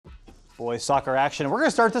Boys soccer action. We're going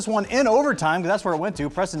to start this one in overtime because that's where it went to.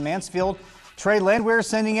 Preston Mansfield, Trey Landwehr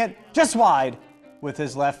sending it just wide with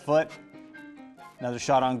his left foot. Another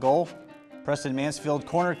shot on goal. Preston Mansfield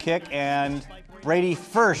corner kick, and Brady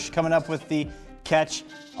Fursch coming up with the catch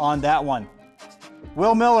on that one.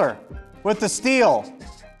 Will Miller with the steal.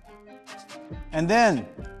 And then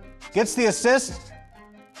gets the assist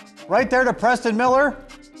right there to Preston Miller,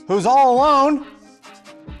 who's all alone.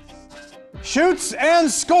 Shoots and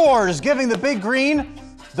scores, giving the Big Green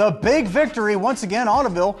the big victory. Once again,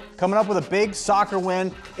 Ottoville coming up with a big soccer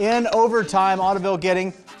win in overtime. Ottoville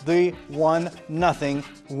getting the 1-0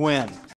 win.